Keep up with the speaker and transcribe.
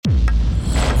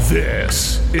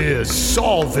This is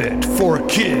Solve It for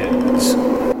Kids.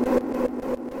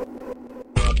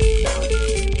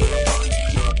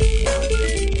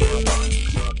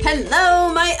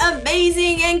 Hello, my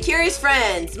amazing and curious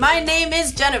friends. My name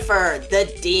is Jennifer, the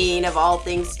Dean of all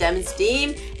things STEM and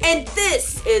STEAM, and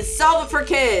this is Solve It for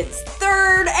Kids'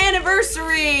 3rd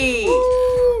anniversary.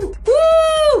 Woo!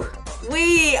 Woo!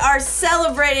 We are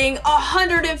celebrating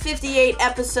 158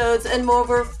 episodes and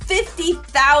over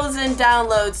 50,000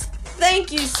 downloads.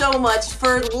 Thank you so much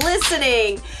for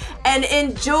listening and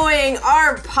enjoying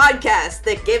our podcast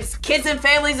that gives kids and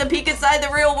families a peek inside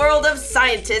the real world of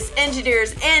scientists,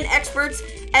 engineers, and experts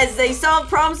as they solve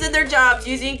problems in their jobs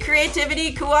using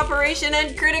creativity, cooperation,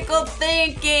 and critical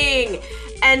thinking.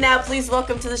 And now please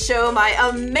welcome to the show my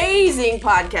amazing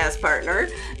podcast partner,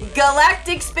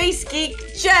 Galactic Space Geek,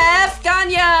 Jeff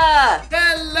Gagne.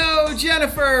 Hello,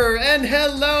 Jennifer, and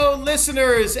hello,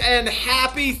 listeners, and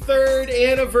happy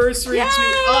 3rd anniversary Yay!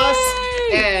 to us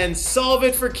and Solve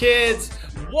It for Kids.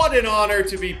 What an honor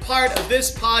to be part of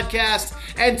this podcast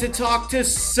and to talk to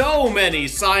so many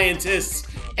scientists,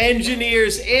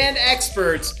 engineers, and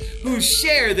experts who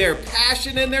share their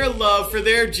passion and their love for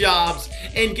their jobs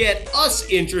and get us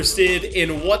interested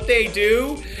in what they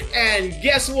do. And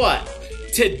guess what?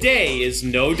 Today is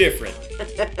no different.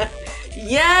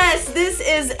 Yes, this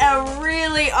is a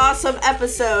really awesome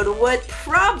episode. What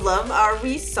problem are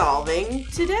we solving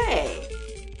today?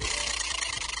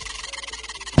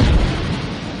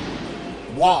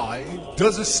 Why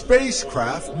does a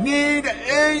spacecraft need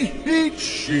a heat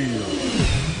shield?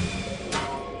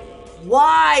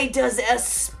 Why does a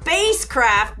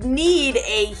spacecraft need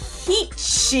a heat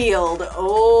shield?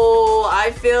 Oh,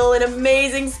 I feel an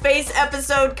amazing space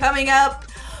episode coming up.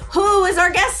 Who is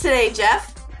our guest today,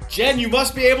 Jeff? Jen, you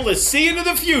must be able to see into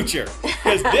the future,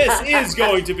 because this is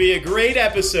going to be a great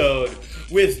episode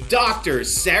with Dr.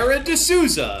 Sarah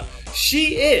D'Souza.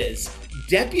 She is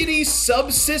Deputy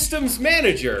Subsystems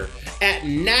Manager at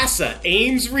NASA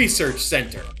Ames Research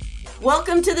Center.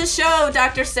 Welcome to the show,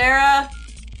 Dr. Sarah.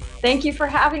 Thank you for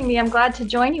having me. I'm glad to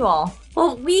join you all.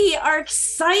 Well, we are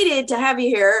excited to have you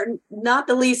here, not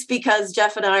the least because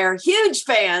Jeff and I are huge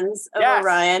fans of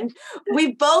Orion.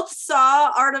 We both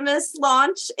saw Artemis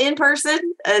launch in person,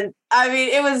 and I mean,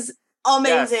 it was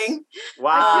amazing. Yes.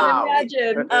 Wow. I can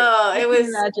imagine. Oh,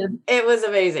 Imagine. it was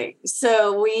amazing.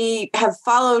 So we have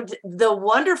followed the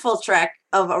wonderful trek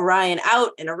of Orion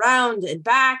out and around and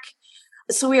back.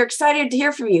 So we are excited to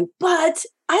hear from you. But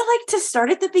I like to start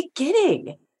at the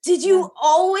beginning. Did you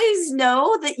always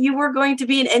know that you were going to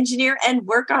be an engineer and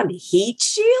work on heat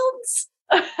shields?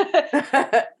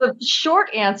 The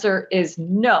short answer is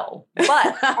no, but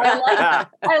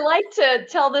I like to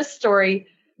tell this story.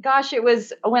 Gosh, it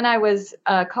was when I was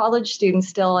a college student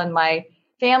still, and my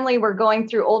family were going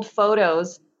through old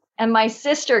photos. And my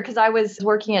sister, because I was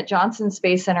working at Johnson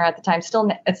Space Center at the time,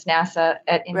 still it's NASA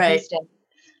in Houston,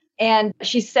 and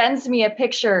she sends me a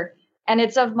picture. And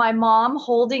it's of my mom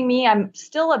holding me. I'm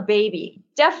still a baby,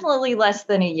 definitely less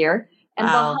than a year. And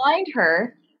behind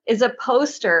her is a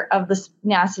poster of the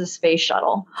NASA space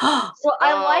shuttle. So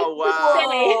I like to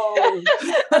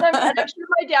say, and I'm sure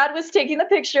my dad was taking the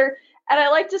picture. And I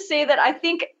like to say that I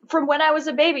think from when I was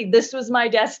a baby, this was my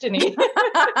destiny.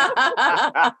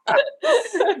 That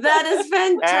is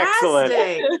fantastic. Excellent.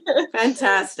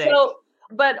 Fantastic.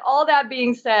 But all that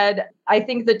being said, I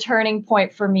think the turning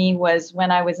point for me was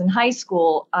when I was in high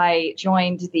school. I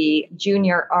joined the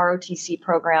junior ROTC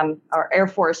program, or Air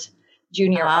Force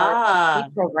Junior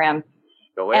ROTC program.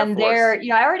 And there,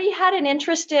 I already had an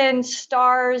interest in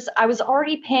stars. I was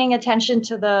already paying attention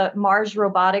to the Mars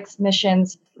robotics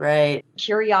missions,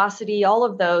 Curiosity, all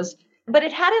of those. But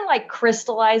it hadn't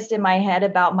crystallized in my head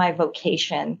about my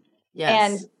vocation.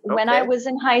 Yes. And when I was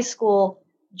in high school,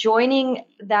 joining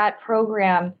that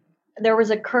program, there was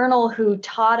a colonel who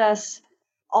taught us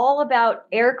all about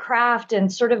aircraft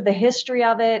and sort of the history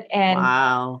of it. And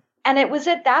And it was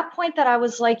at that point that I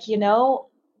was like,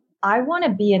 I want to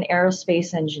be an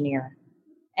aerospace engineer.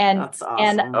 And that's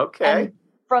awesome. And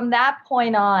from that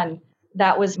point on,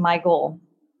 that was my goal.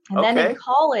 And then in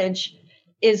college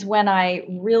is when I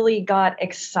really got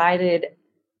excited,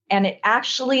 and it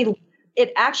actually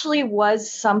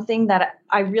was something that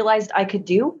I realized I could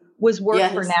do, was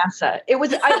work for NASA. It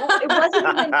wasn't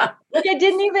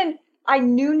even, I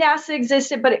knew NASA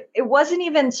existed, but it wasn't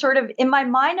even sort of in my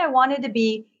mind. I wanted to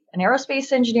be an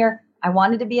aerospace engineer. I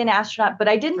wanted to be an astronaut, but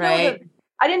I didn't know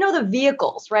the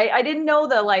vehicles, right? I didn't know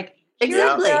the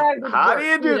exactly. How do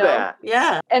you do that?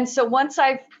 Yeah. And so once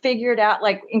I figured out,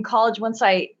 in college, once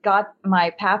I got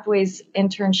my Pathways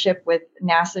internship with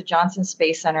NASA Johnson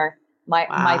Space Center,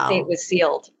 my fate was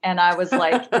sealed. And I was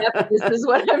like, yep, this is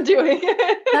what I'm doing.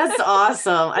 That's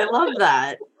awesome. I love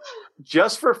that.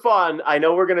 Just for fun, I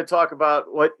know we're going to talk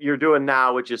about what you're doing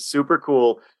now, which is super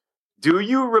cool. Do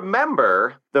you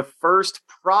remember the first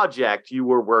project you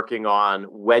were working on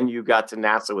when you got to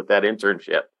NASA with that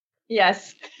internship?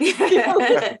 Yes.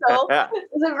 It's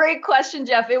a great question,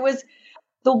 Jeff. It was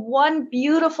the one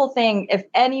beautiful thing, if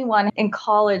anyone in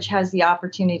college has the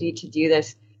opportunity to do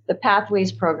this, the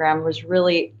Pathways program was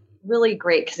really, really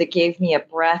great because it gave me a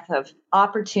breadth of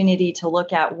opportunity to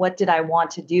look at what did I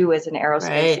want to do as an aerospace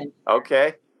engineer.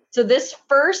 Okay. So this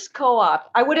first co-op,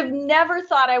 I would have never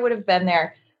thought I would have been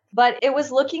there, but it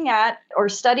was looking at or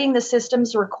studying the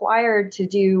systems required to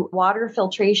do water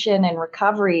filtration and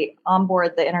recovery on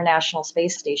board the International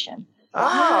Space Station.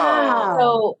 Wow.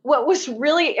 So what was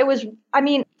really,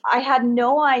 I had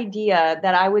no idea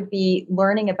that I would be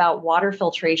learning about water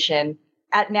filtration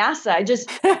at NASA. I just,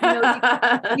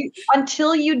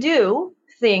 until you do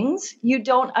things, you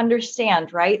don't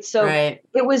understand, right? So it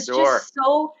was just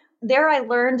so, there I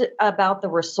learned about the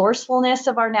resourcefulness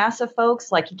of our NASA folks.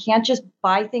 Like you can't just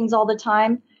buy things all the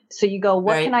time. So you go,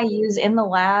 what can I use in the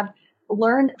lab?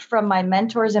 Learn from my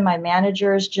mentors and my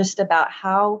managers just about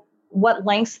what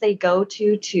lengths they go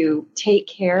to take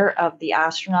care of the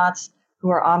astronauts who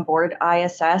are on board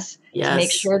ISS to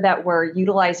make sure that we're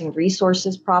utilizing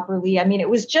resources properly. I mean, it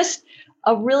was just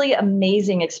a really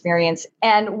amazing experience.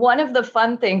 And one of the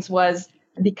fun things was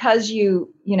because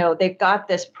they've got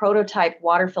this prototype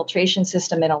water filtration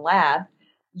system in a lab,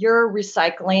 you're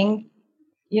recycling,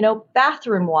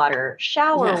 bathroom water,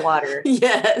 shower water,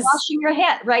 washing your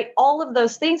hand, right? All of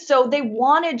those things. So they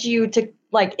wanted you to,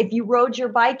 like, if you rode your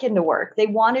bike into work, they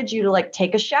wanted you to like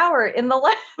take a shower in the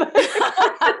lab.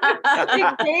 They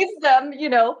gave them,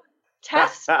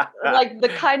 test like the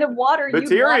kind of water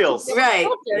materials. You want to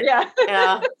filter.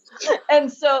 Yeah. And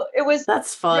so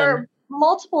that's fun. There are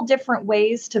multiple different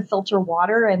ways to filter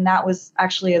water. And that was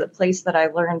actually the place that I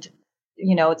learned,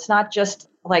 it's not just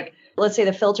like, let's say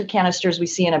the filter canisters we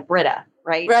see in a Brita,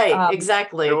 right? Right,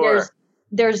 exactly. Sure.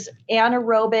 There's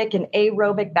anaerobic and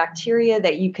aerobic bacteria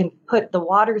that you can put the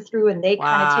water through and they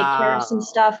kind of take care of some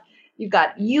stuff. You've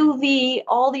got UV,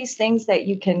 all these things that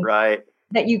you can,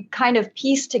 that you kind of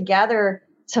piece together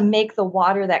to make the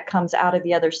water that comes out of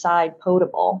the other side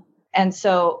potable. And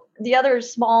so the other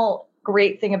small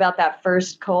great thing about that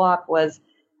first co-op was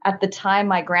at the time,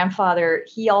 my grandfather,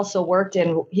 he also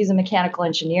he's a mechanical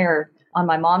engineer on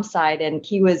my mom's side, and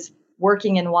he was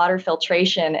working in water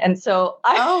filtration. And so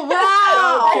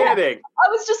no kidding. I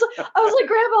was like,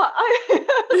 Grandma,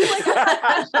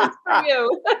 for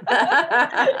you.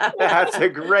 That's a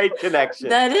great connection.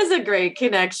 That is a great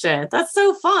connection. That's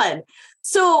so fun.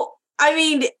 So, I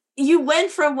mean, you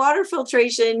went from water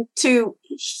filtration to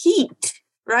heat,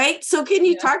 right? So can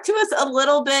you talk to us a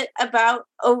little bit about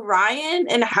Orion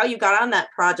and how you got on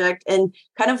that project and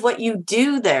kind of what you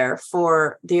do there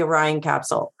for the Orion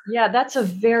capsule? Yeah, that's a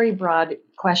very broad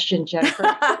question, Jennifer.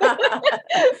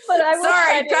 But I will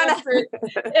try to answer it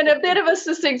in a bit of a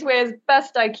succinct way as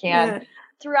best I can. Yeah.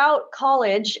 Throughout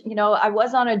college, I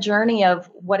was on a journey of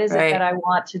what is it that I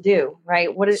want to do,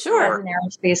 right? What is as an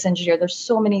aerospace engineer? There's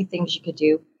so many things you could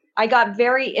do. I got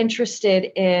very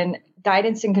interested in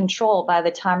guidance and control by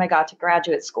the time I got to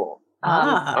graduate school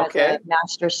as a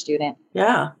master's student.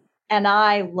 Yeah. And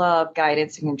I love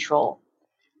guidance and control.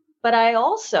 But I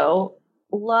also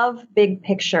love big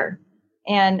picture.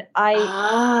 And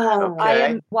while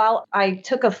I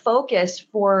took a focus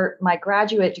for my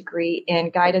graduate degree in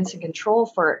guidance and control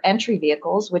for entry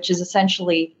vehicles, which is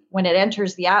essentially when it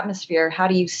enters the atmosphere, how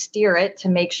do you steer it to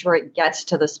make sure it gets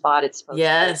to the spot it's supposed to?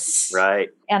 Yes. Right.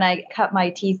 And I cut my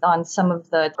teeth on some of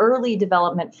the early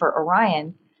development for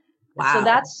Orion. Wow. So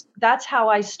that's how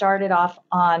I started off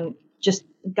on just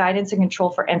guidance and control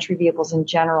for entry vehicles in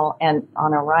general and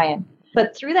on Orion.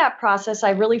 But through that process, I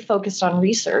really focused on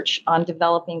research on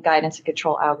developing guidance and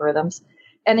control algorithms.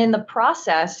 And in the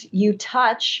process, you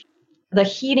touch the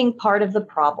heating part of the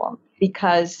problem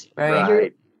because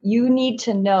you need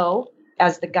to know,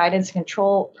 as the guidance and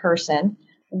control person,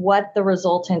 what the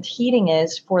resultant heating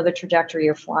is for the trajectory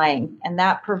you're flying. And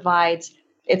that provides,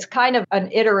 it's kind of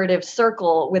an iterative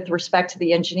circle with respect to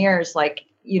the engineers. Like,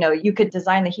 you could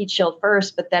design the heat shield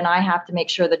first, but then I have to make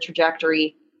sure the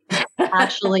trajectory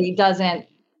actually doesn't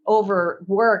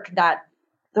overwork that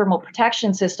thermal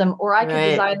protection system, or I can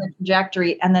design the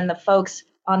trajectory and then the folks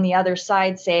on the other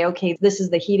side say, okay, this is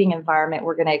the heating environment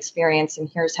we're going to experience and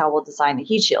here's how we'll design the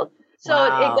heat shield. So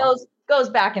it goes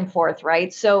back and forth,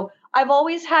 right? So I've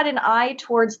always had an eye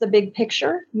towards the big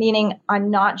picture, meaning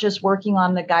I'm not just working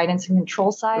on the guidance and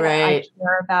control side. I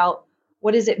care about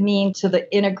what does it mean to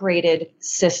the integrated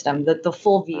system, the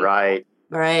full vehicle? Right.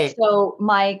 Right. So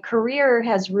my career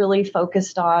has really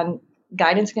focused on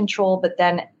guidance control, but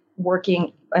then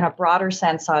working in a broader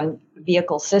sense on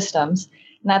vehicle systems.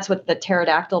 And that's what the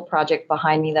pterodactyl project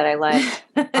behind me that I led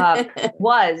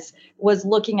was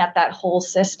looking at that whole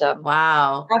system.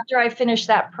 Wow. After I finished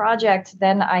that project,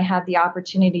 then I had the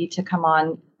opportunity to come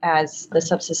on as the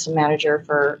subsystem manager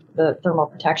for the thermal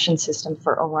protection system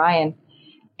for Orion.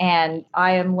 And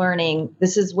I am learning,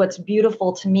 this is what's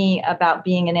beautiful to me about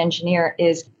being an engineer,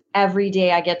 is every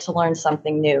day I get to learn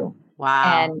something new.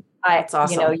 Wow. And That's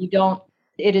awesome.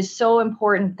 it is so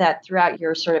important that throughout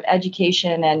your sort of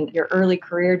education and your early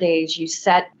career days, you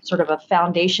set sort of a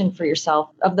foundation for yourself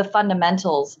of the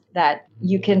fundamentals that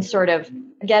you can sort of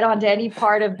get onto any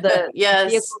part of the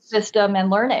Yes. vehicle system and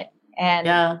learn it.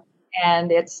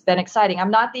 And it's been exciting.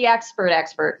 I'm not the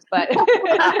expert, but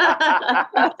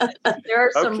there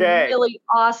are some really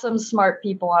awesome, smart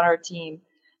people on our team.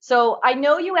 So I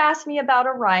know you asked me about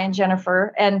Orion,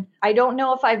 Jennifer, and I don't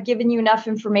know if I've given you enough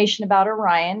information about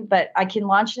Orion, but I can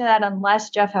launch into that unless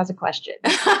Jeff has a question.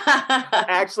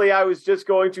 Actually, I was just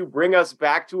going to bring us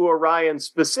back to Orion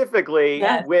specifically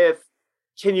with,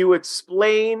 can you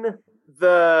explain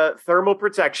the thermal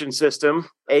protection system,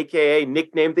 aka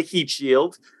nicknamed the heat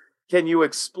shield? Can you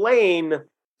explain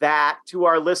that to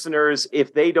our listeners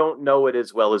if they don't know it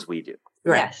as well as we do?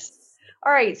 Right. Yes.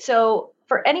 All right. So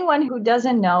for anyone who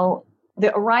doesn't know,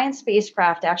 the Orion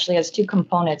spacecraft actually has two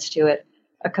components to it,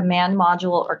 a command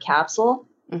module or capsule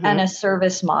and a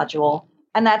service module.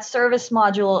 And that service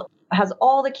module has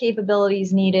all the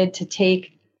capabilities needed to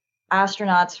take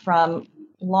astronauts from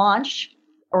launch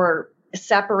or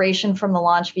separation from the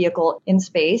launch vehicle in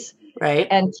space. Right.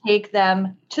 And take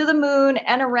them to the moon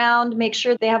and around, make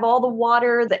sure they have all the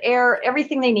water, the air,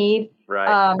 everything they need,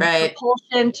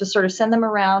 propulsion to sort of send them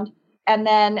around, and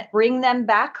then bring them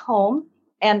back home.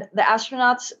 And the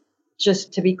astronauts,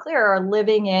 just to be clear, are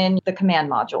living in the command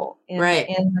module in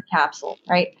the capsule,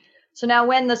 right? So now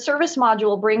when the service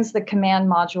module brings the command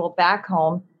module back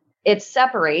home, it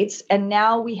separates, and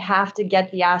now we have to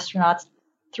get the astronauts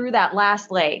through that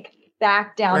last leg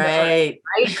back down to Earth,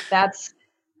 right? That's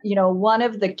one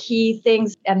of the key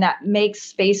things, and that makes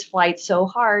space flight so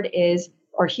hard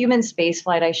or human space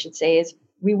flight, I should say, is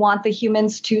we want the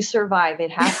humans to survive.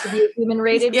 It has to be a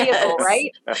human-rated vehicle,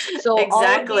 right? So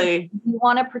exactly, we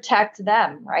want to protect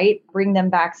them, right? Bring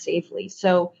them back safely.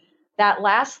 So that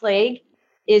last leg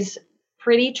is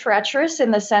pretty treacherous in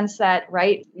the sense that,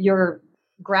 right, your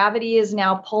gravity is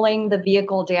now pulling the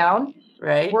vehicle down.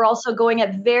 Right. We're also going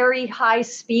at very high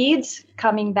speeds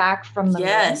coming back from the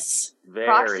moon.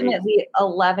 Approximately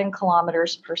 11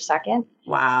 kilometers per second.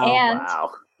 Wow. And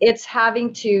it's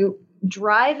having to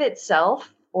drive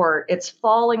itself, or it's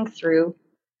falling through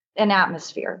an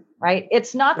atmosphere, right?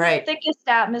 It's not the thickest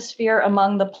atmosphere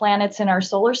among the planets in our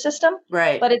solar system,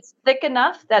 but it's thick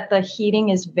enough that the heating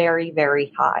is very,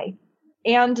 very high.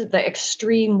 And the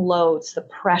extreme loads, the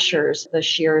pressures, the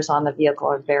shears on the vehicle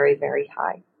are very, very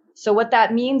high. So what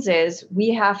that means is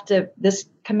this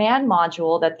command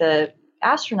module that the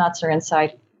astronauts are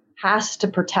inside has to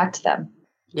protect them.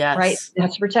 Yes. Right? It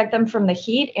has to protect them from the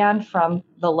heat and from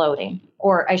the loading.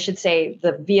 Or I should say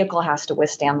the vehicle has to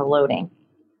withstand the loading.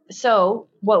 So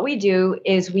what we do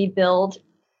is we build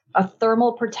a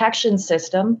thermal protection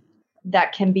system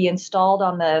that can be installed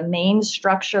on the main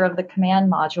structure of the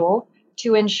command module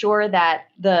to ensure that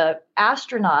the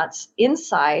astronauts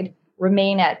inside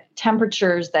remain at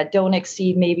temperatures that don't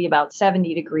exceed maybe about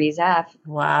 70 degrees F.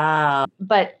 Wow.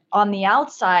 But on the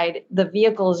outside, the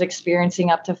vehicle is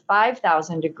experiencing up to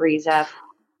 5,000 degrees F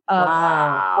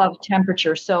of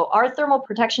temperature. So our thermal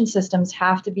protection systems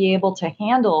have to be able to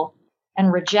handle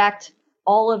and reject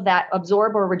all of that,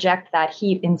 absorb or reject that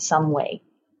heat in some way.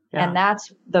 Yeah. And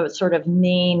that's the sort of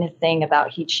main thing about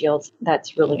heat shields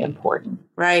that's really important.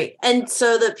 Right. And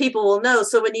so that people will know.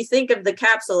 So when you think of the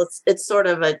capsule, it's sort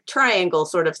of a triangle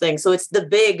sort of thing. So it's the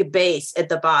big base at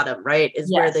the bottom, right? Is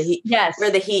where the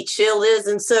heat shield is.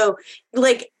 And so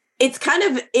it's kind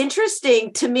of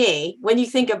interesting to me when you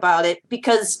think about it,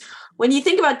 because when you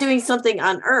think about doing something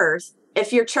on Earth,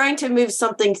 if you're trying to move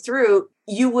something through,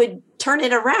 you would turn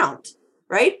it around,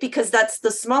 right? Because that's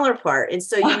the smaller part. And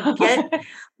so you get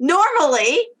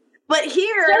normally, but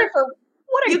here... Jennifer,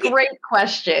 what a great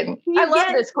question. I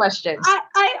love this question.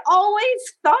 I always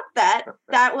thought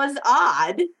that was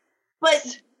odd,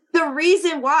 but the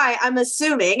reason why I'm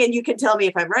assuming, and you can tell me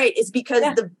if I'm right, is because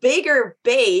the bigger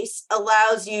base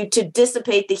allows you to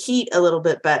dissipate the heat a little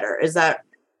bit better. Is that...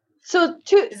 So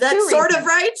is that sort of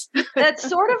right? That's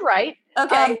sort of right.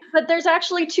 Okay. But there's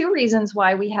actually two reasons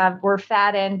why we're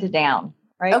fat end down,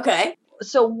 right? Okay.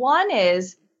 So one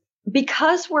is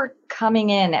because we're coming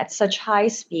in at such high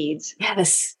speeds,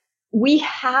 Yes. we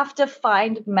have to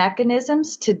find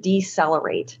mechanisms to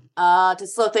decelerate. To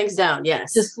slow things down.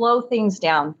 Yes. To slow things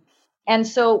down. And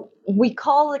so we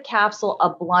call the capsule a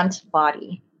blunt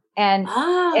body. And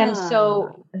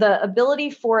so the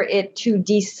ability for it to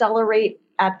decelerate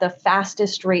at the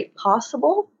fastest rate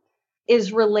possible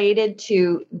is related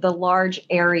to the large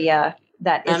area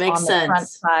that is on the front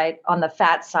side, on the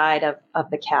fat side of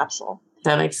the capsule.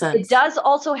 That makes sense. It does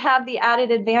also have the added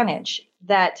advantage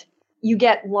that you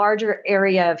get larger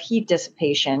area of heat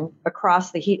dissipation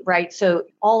across the heat, right? So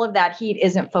all of that heat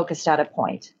isn't focused at a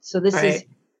point. So this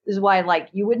is why, like,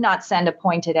 you would not send a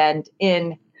pointed end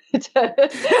in,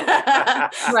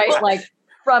 right? Like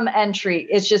from entry,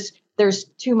 it's just there's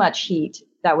too much heat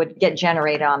that would get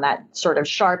generated on that sort of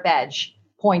sharp edge,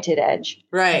 pointed edge,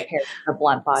 right? Compared to the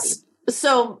blunt body.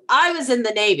 So I was in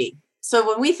the Navy. So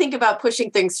when we think about pushing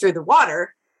things through the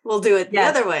water, we'll do it the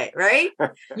other way, right?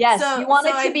 Yes. You want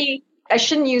it to be, I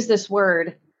shouldn't use this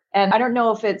word, and I don't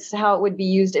know if it's how it would be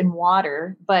used in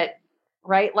water, but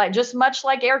right, like just much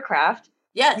like aircraft.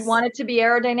 Yes. You want it to be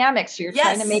aerodynamic. So you're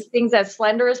trying to make things as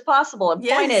slender as possible and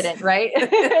pointed it, right?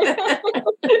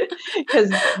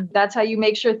 Because that's how you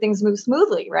make sure things move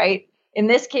smoothly, right? In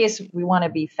this case, we want to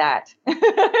be fat.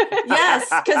 Yes,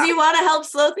 because you want to help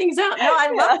slow things down. No,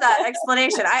 I love that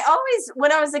explanation.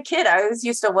 When I was a kid, I always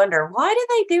used to wonder, why do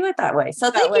they do it that way?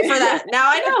 So thank you for that. Now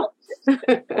I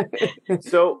know.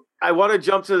 So I want to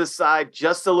jump to the side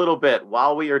just a little bit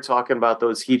while we are talking about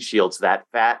those heat shields, that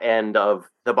fat end of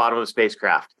the bottom of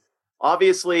spacecraft.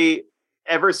 Obviously,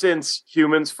 ever since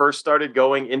humans first started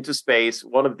going into space,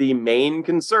 one of the main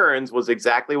concerns was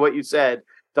exactly what you said,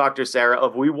 Dr. Sarah,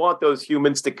 of we want those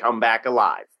humans to come back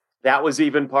alive. That was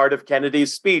even part of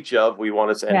Kennedy's speech of we want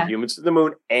to send humans to the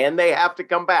moon and they have to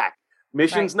come back.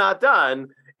 Mission's not done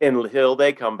until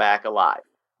they come back alive.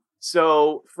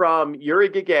 So from Yuri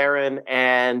Gagarin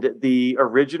and the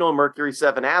original Mercury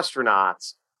 7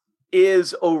 astronauts,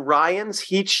 is Orion's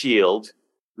heat shield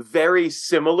very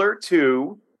similar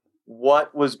to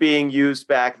what was being used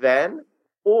back then?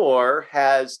 Or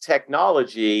has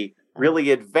technology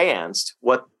really advanced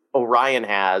what Orion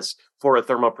has for a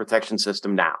thermal protection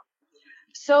system now?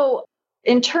 So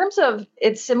in terms of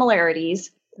its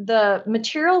similarities, the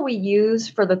material we use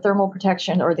for the thermal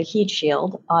protection or the heat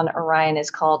shield on Orion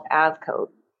is called Avcoat.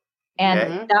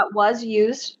 And that was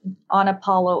used on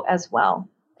Apollo as well.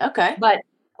 Okay. But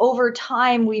over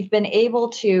time, we've been able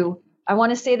to, I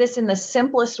want to say this in the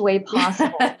simplest way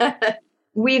possible.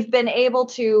 We've been able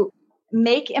to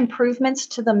make improvements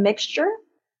to the mixture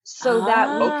so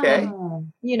that we can,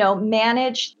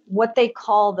 manage what they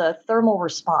call the thermal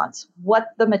response, what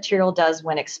the material does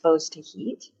when exposed to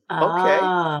heat.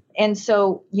 And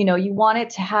so, you want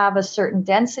it to have a certain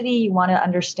density. You want to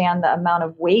understand the amount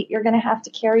of weight you're going to have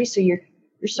to carry. So you're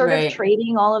sort of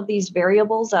trading all of these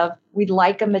variables of we'd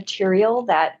like a material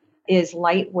that is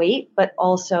lightweight, but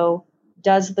also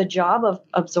does the job of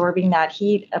absorbing that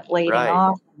heat, ablating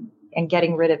off and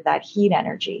getting rid of that heat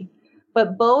energy.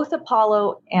 But both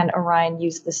Apollo and Orion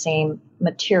use the same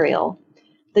material.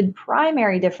 The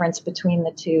primary difference between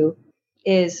the two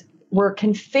is we're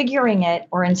configuring it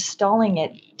or installing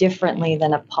it differently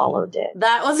than Apollo did.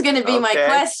 That was going to be my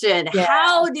question. Yeah.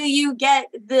 How do you get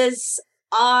this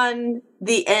on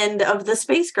the end of the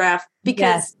spacecraft?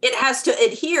 Because it has to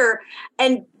adhere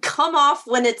and come off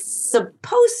when it's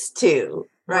supposed to,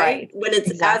 right? When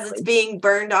it's as it's being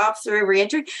burned off through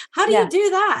reentry. How do you do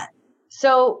that?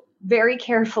 So very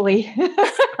carefully.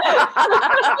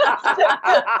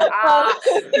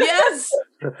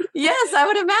 Yes, I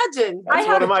would imagine. That's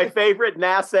one of my favorite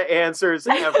NASA answers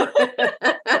ever.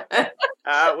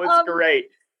 That was great.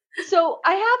 So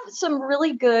I have some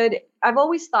really good, I've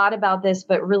always thought about this,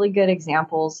 but really good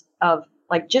examples of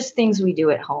like just things we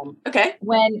do at home. Okay.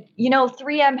 When,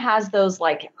 3M has those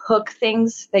like hook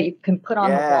things that you can put on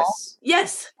the wall.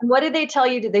 Yes. And what did they tell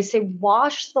you? Did they say,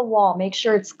 wash the wall, make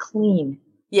sure it's clean?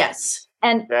 Yes.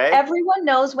 And everyone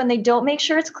knows when they don't make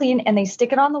sure it's clean and they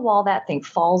stick it on the wall, that thing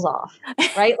falls off,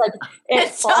 right? Like it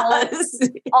falls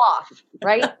off,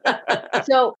 right?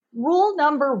 So rule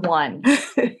number 1,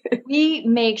 we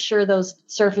make sure those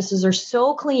surfaces are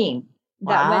so clean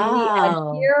that when we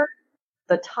adhere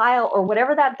the tile or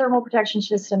whatever that thermal protection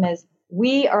system is,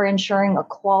 we are ensuring a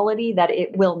quality that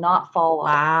it will not fall off.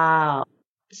 Wow.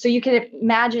 So you can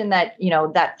imagine that,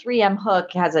 that 3M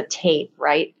hook has a tape,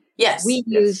 right? Yes. We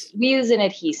use an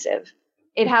adhesive.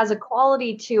 It has a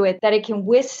quality to it that it can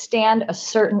withstand a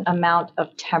certain amount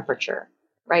of temperature,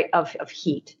 right? Of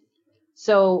heat.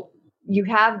 So you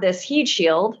have this heat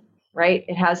shield, right?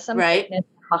 It has some thickness.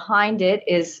 Behind it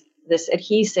is this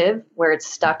adhesive where it's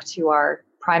stuck to our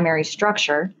primary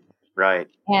structure. Right.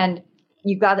 And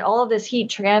you've got all of this heat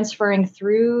transferring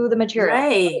through the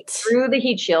material, through the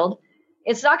heat shield.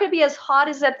 It's not going to be as hot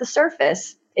as at the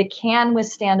surface. It can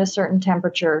withstand a certain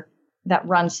temperature that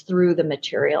runs through the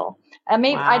material.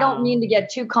 I don't mean to get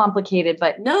too complicated,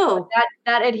 but no,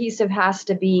 that adhesive has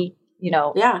to be,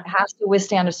 has to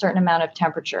withstand a certain amount of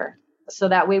temperature. So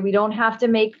that way we don't have to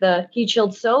make the heat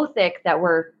shield so thick that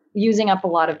we're using up a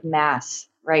lot of mass,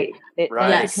 right? It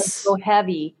becomes so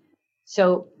heavy.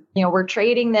 So, we're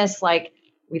trading this, like,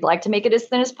 we'd like to make it as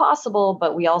thin as possible,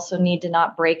 but we also need to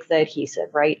not break the adhesive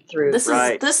right through. This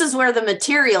is where the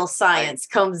material science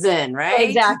comes in, right?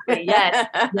 Exactly. Yes.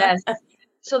 Yes.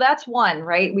 So that's one,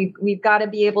 right? We've got to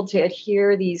be able to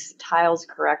adhere these tiles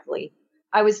correctly.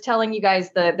 I was telling you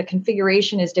guys the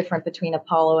configuration is different between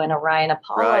Apollo and Orion.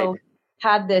 Apollo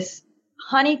had this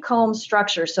honeycomb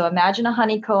structure. So imagine a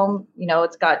honeycomb,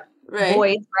 it's got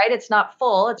voids, right? It's not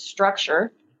full, it's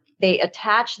structure. They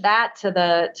attach that to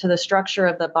the structure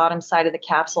of the bottom side of the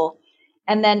capsule.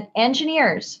 And then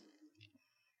engineers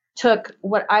took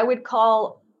what I would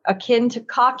call akin to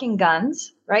caulking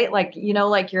guns, right? Like,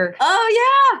 like your...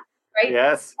 Oh, yeah. Right?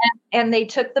 Yes. And they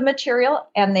took the material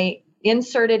and they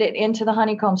inserted it into the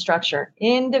honeycomb structure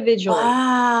individually.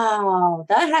 Wow.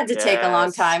 That had to take a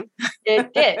long time.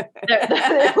 It did.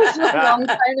 It was a long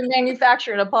time to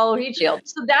manufacture an Apollo heat shield.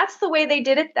 So that's the way they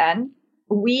did it then.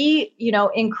 We,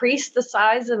 increased the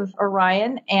size of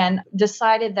Orion and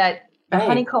decided that the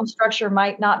honeycomb structure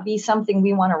might not be something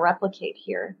we want to replicate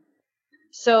here.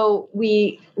 So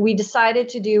we decided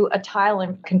to do a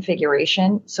tile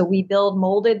configuration. So we build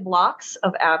molded blocks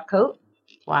of Avcoat.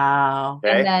 Wow.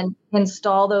 And then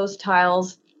install those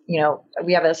tiles.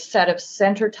 We have a set of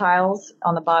center tiles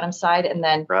on the bottom side, and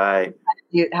then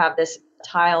you have this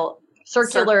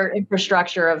circular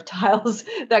infrastructure of tiles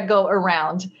that go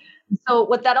around. So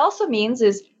what that also means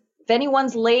is if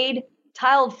anyone's laid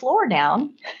tiled floor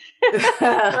down,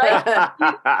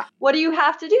 right? What do you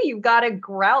have to do? You've got to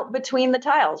grout between the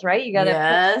tiles, right? You got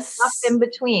to put stuff in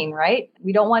between, right?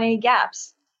 We don't want any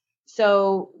gaps.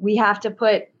 So we have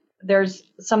to there's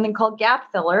something called gap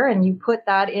filler, and you put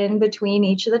that in between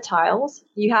each of the tiles.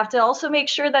 You have to also make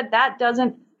sure that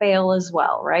doesn't fail as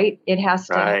well, right? It has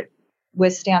to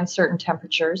withstand certain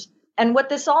temperatures. And what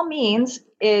this all means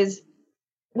is,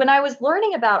 when I was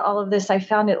learning about all of this, I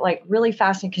found it like really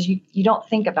fascinating because you don't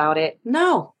think about it.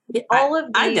 No, I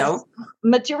don't.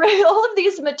 All of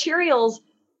these materials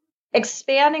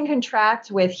expand and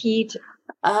contract with heat.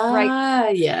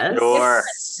 Right? Yes. Sure.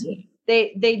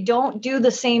 They don't do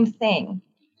the same thing.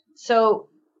 So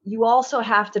you also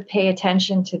have to pay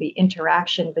attention to the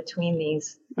interaction between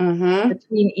these,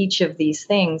 between each of these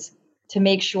things, to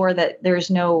make sure that there's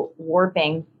no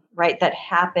warping, right, that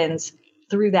happens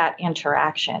through that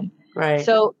interaction. Right.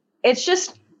 So it's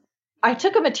just, I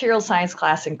took a material science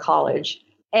class in college,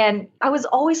 and I was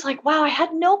always like, wow, I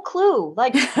had no clue.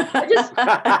 Like, I was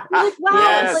like,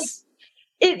 wow,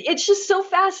 it's just so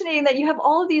fascinating that you have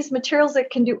all of these materials that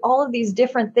can do all of these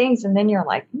different things. And then you're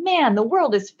like, man, the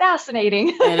world is fascinating.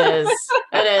 It is.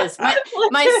 It is.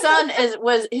 My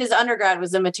son his undergrad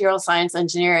was in material science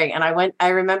engineering. And I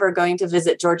remember going to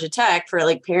visit Georgia Tech for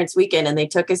like parents' weekend, and they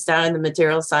took us down in the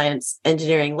material science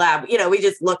engineering lab. We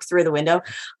just looked through the window.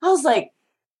 I was like,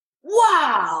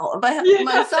 wow. But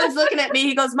my son's looking at me.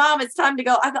 He goes, Mom, it's time to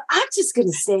go. I go, I'm just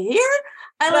going to stay here.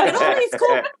 I look at all these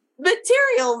cool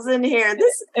materials in here.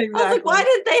 I was like, why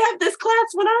didn't they have this class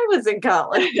when I was in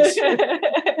college?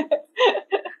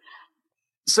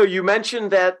 So you mentioned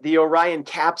that the Orion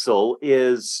capsule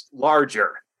is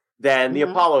larger than the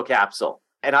Apollo capsule.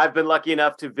 And I've been lucky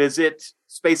enough to visit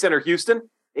Space Center Houston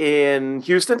in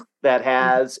Houston that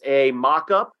has a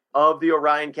mock-up of the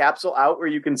Orion capsule out where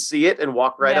you can see it and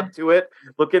walk right up to it,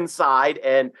 look inside.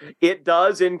 And it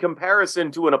does, in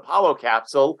comparison to an Apollo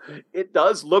capsule, it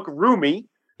does look roomy.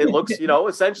 It looks,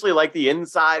 essentially like the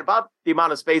inside, about the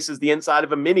amount of space as the inside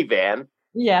of a minivan.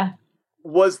 Yeah.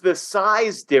 Was the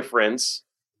size difference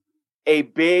a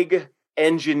big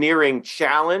engineering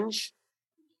challenge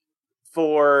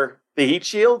for the heat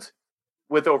shield,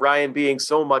 with Orion being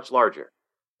so much larger?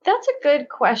 That's a good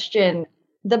question.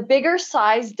 The bigger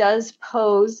size does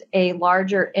pose a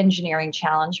larger engineering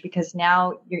challenge, because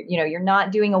now you're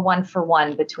not doing a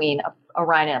 1-for-1 between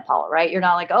Orion and Apollo, right? You're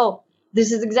not like, oh,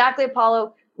 this is exactly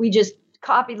Apollo. We just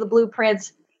copy the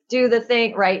blueprints, do the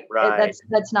thing, right?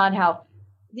 That's not how.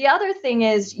 The other thing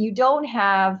is, you don't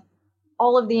have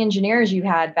all of the engineers you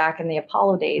had back in the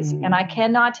Apollo days. And I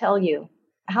cannot tell you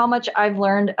how much I've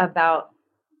learned about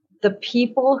the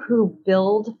people who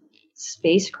build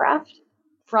spacecraft,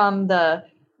 from the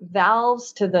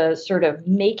valves to the sort of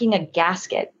making a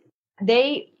gasket,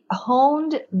 they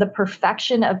honed the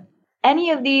perfection of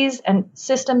any of these and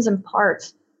systems and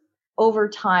parts over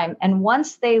time. And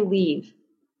once they leave,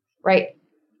 right,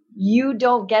 you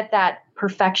don't get that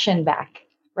perfection back,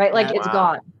 right? Like it's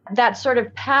gone. That sort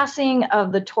of passing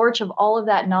of the torch of all of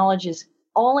that knowledge is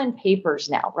all in papers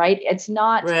now, right? It's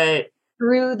not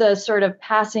through the sort of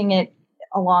passing it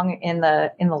along in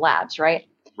the labs, right?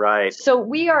 Right. So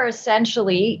we are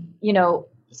essentially,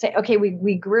 say, okay,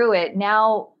 we grew it.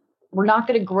 Now we're not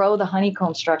going to grow the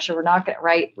honeycomb structure. We're not going to,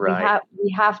 right?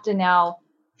 We have to now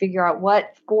figure out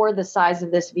what, for the size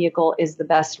of this vehicle, is the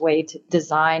best way to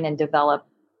design and develop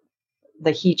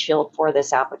the heat shield for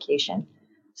this application.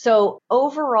 So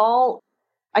overall,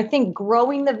 I think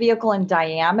growing the vehicle in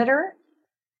diameter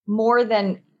more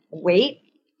than weight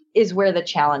is where the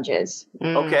challenge is.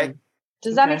 Okay.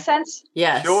 Does that make sense?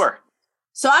 Yes. Sure.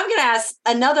 So I'm going to ask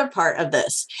another part of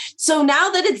this. So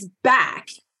now that it's back,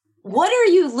 what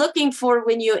are you looking for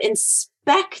when you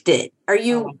inspect it? Are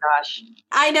you? Oh my gosh.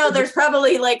 I know there's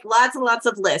probably like lots and lots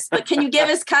of lists, but can you give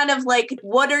us kind of like,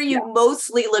 what are you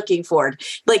mostly looking for?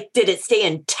 Like, did it stay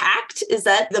intact? Is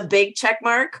that the big check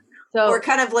mark? So, or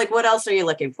kind of like, what else are you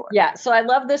looking for? Yeah. So I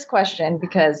love this question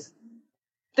because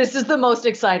this is the most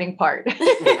exciting part.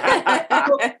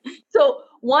 So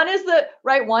one is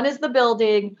the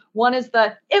building, one is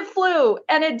it flew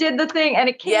and it did the thing and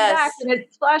it came back and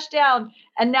it splashed down.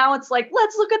 And now it's like,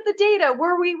 let's look at the data.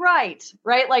 Were we right?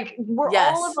 Right? Like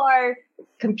all of our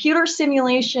computer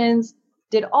simulations,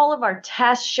 did all of our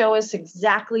tests show us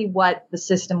exactly what the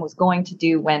system was going to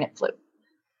do when it flew?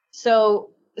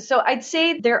 So I'd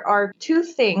say there are two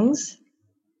things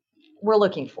we're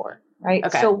looking for, right?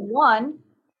 Okay. So one,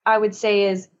 I would say,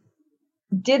 is,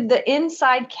 did the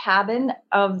inside cabin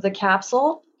of the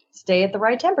capsule stay at the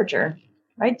right temperature,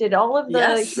 right? Did all of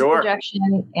the heat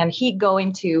projection and heat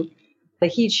going to the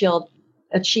heat shield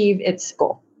achieve its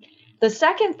goal? The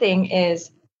second thing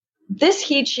is, this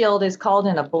heat shield is called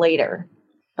an ablator.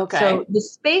 Okay. So the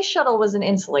space shuttle was an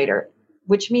insulator,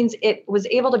 which means it was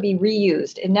able to be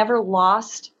reused. It never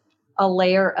lost a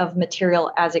layer of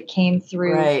material as it came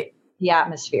through the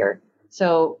atmosphere.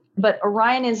 So, but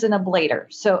Orion is an ablator.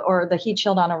 Or the heat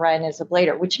shield on Orion is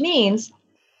ablator, which means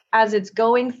as it's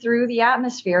going through the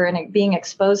atmosphere and it being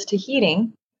exposed to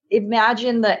heating,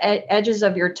 imagine the edges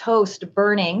of your toast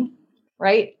burning,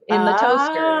 right? In the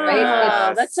toaster,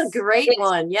 right? That's a great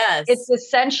one. Yes. It's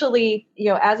essentially,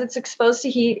 as it's exposed to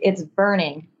heat, it's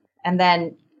burning and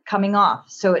then coming off.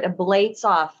 So it ablates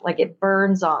off, like it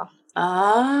burns off.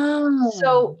 Oh.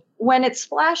 So when it's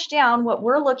splashed down, what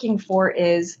we're looking for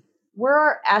is, were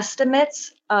our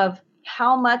estimates of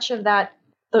how much of that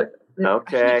the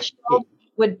heat shield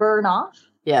would burn off?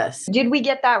 Yes. Did we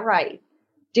get that right?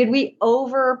 Did we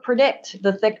over predict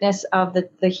the thickness of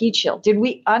the heat shield? Did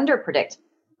we under predict?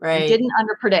 Right. We didn't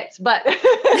under predict, but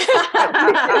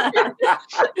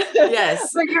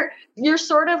yes. But you're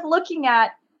sort of looking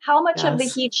at how much of the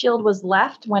heat shield was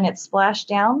left when it splashed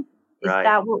down. Is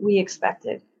that what we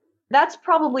expected? That's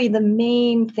probably the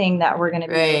main thing that we're going to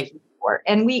be looking for.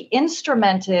 And we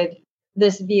instrumented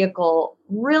this vehicle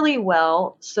really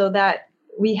well so that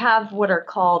we have what are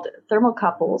called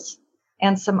thermocouples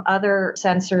and some other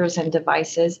sensors and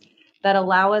devices that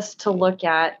allow us to look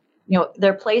at,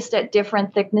 they're placed at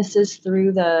different thicknesses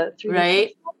through the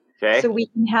right. So we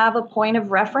can have a point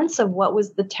of reference of what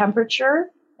was the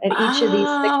temperature at each of these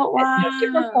at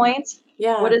different points.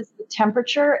 Yeah. What is the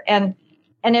temperature? And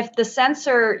if the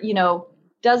sensor,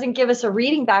 doesn't give us a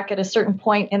reading back at a certain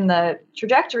point in the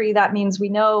trajectory, that means we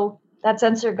know that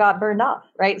sensor got burned off,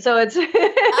 right? So it's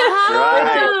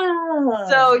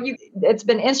it's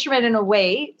been instrumented in a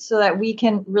way so that we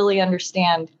can really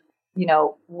understand,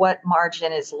 what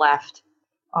margin is left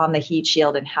on the heat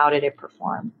shield and how did it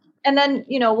perform. And then,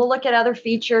 we'll look at other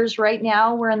features. Right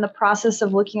now, we're in the process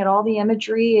of looking at all the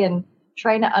imagery and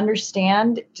trying to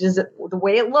understand, the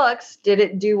way it looks, did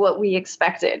it do what we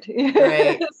expected?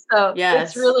 Right. So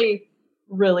it's really,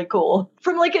 really cool.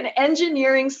 From like an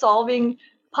engineering solving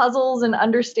puzzles and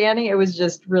understanding, it's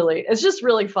just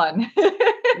really fun.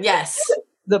 Yes.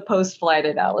 The post-flight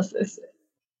analysis.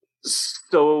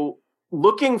 So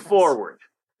looking forward,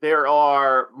 there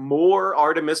are more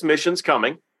Artemis missions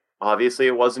coming. Obviously,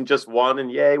 it wasn't just one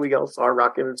and yay, we all saw a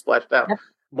rocket and it splashed out. Yep.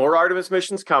 More Artemis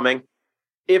missions coming.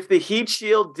 If the heat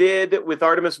shield did with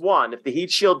Artemis 1, if the heat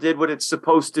shield did what it's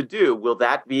supposed to do, will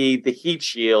that be the heat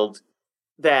shield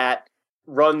that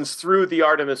runs through the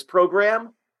Artemis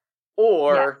program?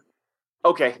 Or,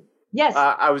 yes.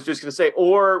 I was just going to say,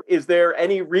 or is there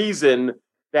any reason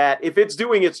that if it's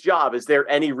doing its job, is there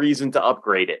any reason to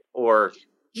upgrade it or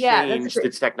change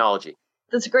its technology?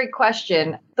 That's a great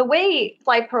question. The way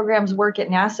flight programs work at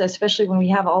NASA, especially when we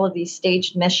have all of these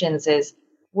staged missions, is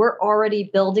we're already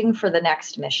building for the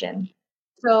next mission.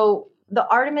 So the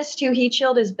Artemis 2 heat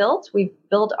shield is built. We've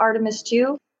built Artemis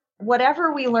 2.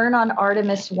 Whatever we learn on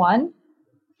Artemis 1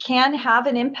 can have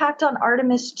an impact on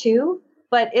Artemis 2,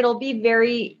 but it'll be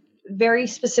very, very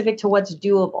specific to what's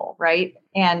doable, right?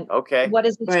 And what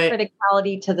is its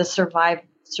criticality to the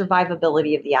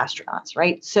survivability of the astronauts,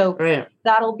 right? So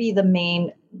that'll be the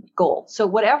main goal. So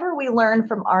whatever we learn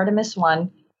from Artemis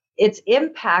 1, its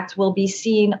impact will be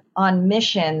seen on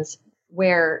missions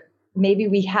where maybe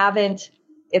we haven't,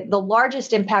 the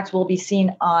largest impact will be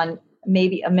seen on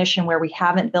maybe a mission where we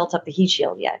haven't built up the heat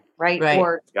shield yet, right?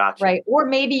 Or, or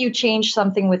maybe you change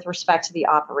something with respect to the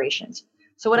operations.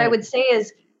 So what I would say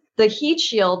is the heat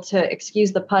shield, to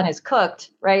excuse the pun, is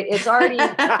cooked, right? It's already,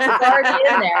 it's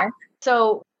already in there.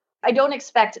 So I don't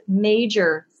expect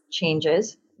major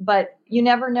changes, but you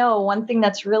never know. One thing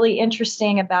that's really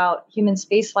interesting about human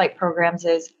spaceflight programs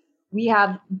is we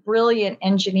have brilliant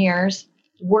engineers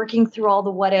working through all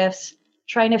the what ifs,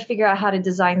 trying to figure out how to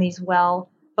design these well.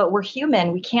 But we're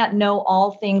human. We can't know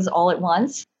all things all at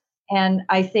once. And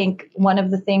I think one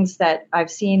of the things that I've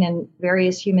seen in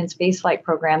various human spaceflight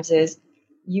programs is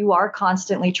you are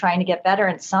constantly trying to get better.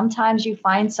 And sometimes you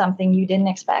find something you didn't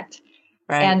expect.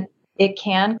 And it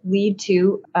can lead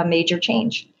to a major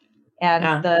change.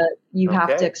 And you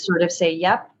have to sort of say,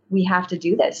 yep, we have to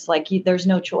do this. Like there's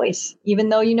no choice, even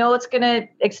though you know it's going to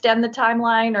extend the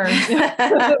timeline or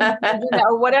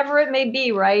or whatever it may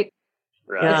be, right?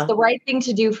 It's the right thing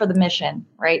to do for the mission,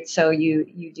 right? So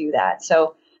you do that.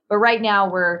 So, but right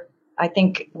now I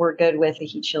think we're good with the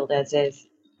heat shield as is.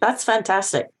 That's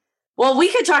fantastic. Well,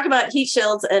 we could talk about heat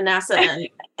shields and NASA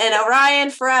and Orion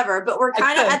forever, but we're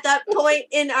kind of at that point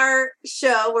in our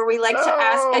show where we like to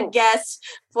ask a guest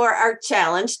for our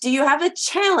challenge. Do you have a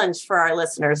challenge for our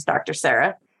listeners, Dr.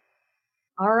 Sarah?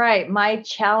 All right. My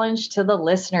challenge to the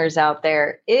listeners out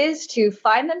there is to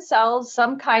find themselves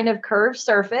some kind of curved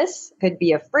surface. It could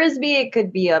be a Frisbee. It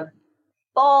could be a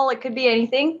ball. It could be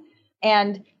anything.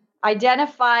 And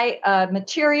identify a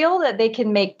material that they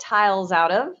can make tiles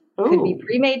out of. It could be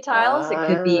pre-made tiles. It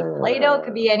could be Play-Doh. It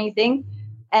could be anything.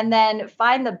 And then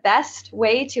find the best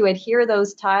way to adhere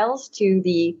those tiles to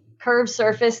the curved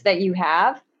surface that you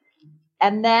have.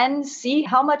 And then see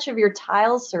how much of your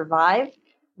tiles survive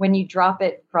when you drop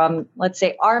it from, let's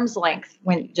say, arm's length,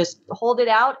 when just hold it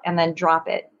out and then drop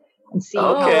it and see.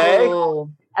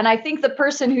 And I think the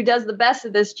person who does the best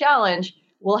at this challenge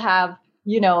will have,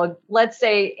 let's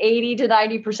say 80 to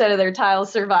 90% of their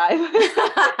tiles survive.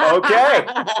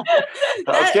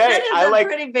 That is a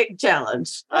pretty big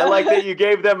challenge. I like that you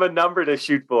gave them a number to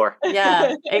shoot for.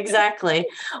 Yeah, exactly.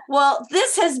 Well,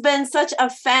 this has been such a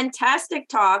fantastic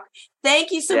talk.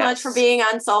 Thank you so much for being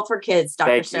on Solve for Kids,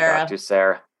 Dr. Sarah. Thank you, Dr.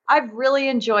 Sarah. I've really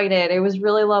enjoyed it. It was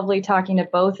really lovely talking to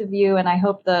both of you, and I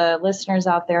hope the listeners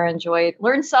out there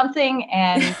learned something,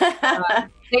 and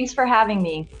thanks for having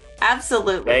me.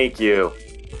 Absolutely. Thank you.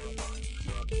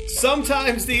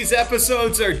 Sometimes these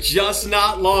episodes are just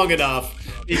not long enough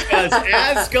because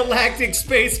as Galactic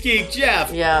Space Geek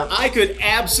Jeff, I could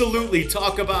absolutely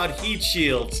talk about heat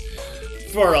shields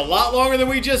for a lot longer than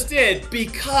we just did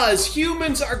because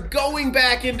humans are going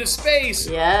back into space.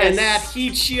 And that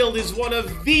heat shield is one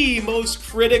of the most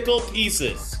critical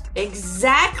pieces.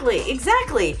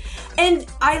 Exactly. And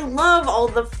I love all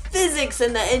the physics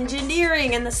and the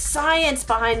engineering and the science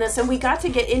behind this. And we got to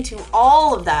get into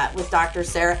all of that with Dr.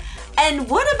 Sarah. And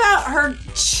what about her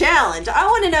challenge? I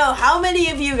want to know how many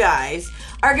of you guys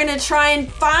are going to try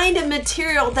and find a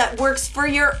material that works for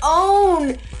your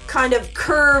own kind of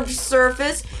curved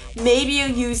surface. Maybe you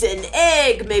use an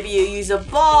egg, maybe you use a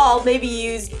ball, maybe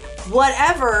you use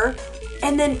whatever,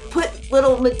 and then put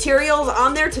little materials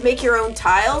on there to make your own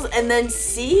tiles and then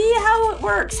see how it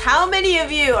works. How many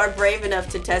of you are brave enough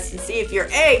to test and see if your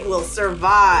egg will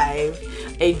survive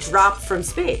a drop from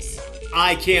space?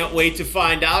 I can't wait to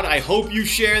find out. I hope you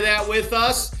share that with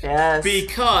us. Yes.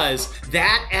 Because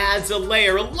that adds a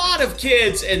layer. A lot of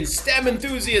kids and STEM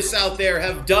enthusiasts out there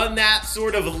have done that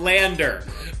sort of lander.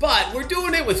 But we're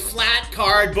doing it with flat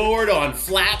cardboard on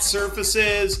flat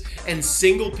surfaces and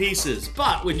single pieces.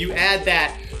 But when you add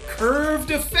that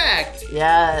curved effect,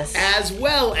 as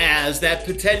well as that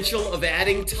potential of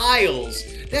adding tiles,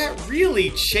 that really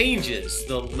changes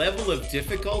the level of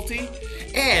difficulty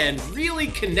and really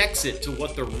connects it to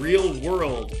what the real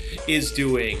world is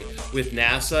doing with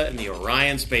NASA and the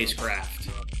Orion spacecraft.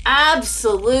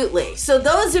 Absolutely. So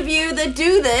those of you that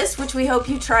do this, which we hope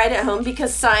you tried at home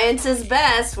because science is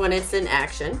best when it's in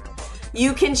action,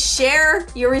 you can share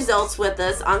your results with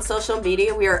us on social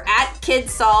media. We are at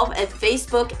KidsSolve at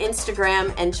Facebook,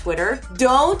 Instagram, and Twitter.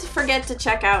 Don't forget to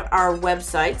check out our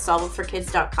website,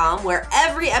 solveitforkids.com, where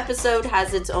every episode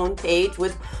has its own page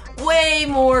with way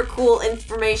more cool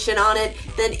information on it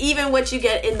than even what you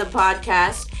get in the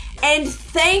podcast. And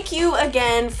thank you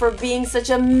again for being such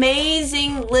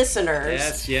amazing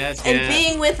listeners. Yes. And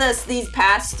being with us these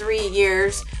past 3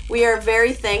 years. We are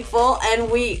very thankful,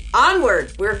 and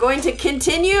we're going to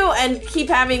continue and keep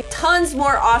having tons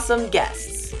more awesome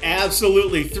guests.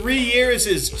 Absolutely. 3 years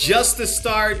is just the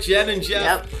start. Jen and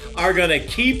Jeff are going to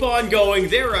keep on going.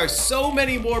 There are so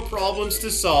many more problems to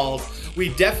solve. We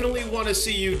definitely want to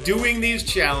see you doing these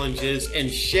challenges and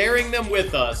sharing them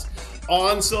with us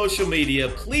on social media.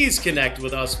 Please connect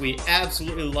with us. We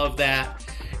absolutely love that.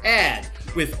 And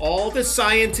with all the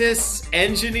scientists,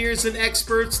 engineers, and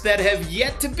experts that have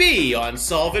yet to be on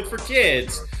Solve It for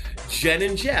Kids, Jen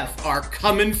and Jeff are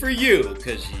coming for you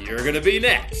because you're going to be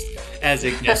next as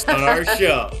a guest on our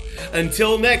show.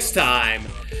 Until next time,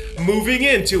 moving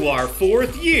into our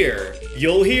 4th year,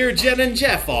 you'll hear Jen and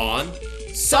Jeff on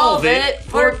Solve It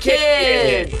for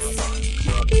Kids.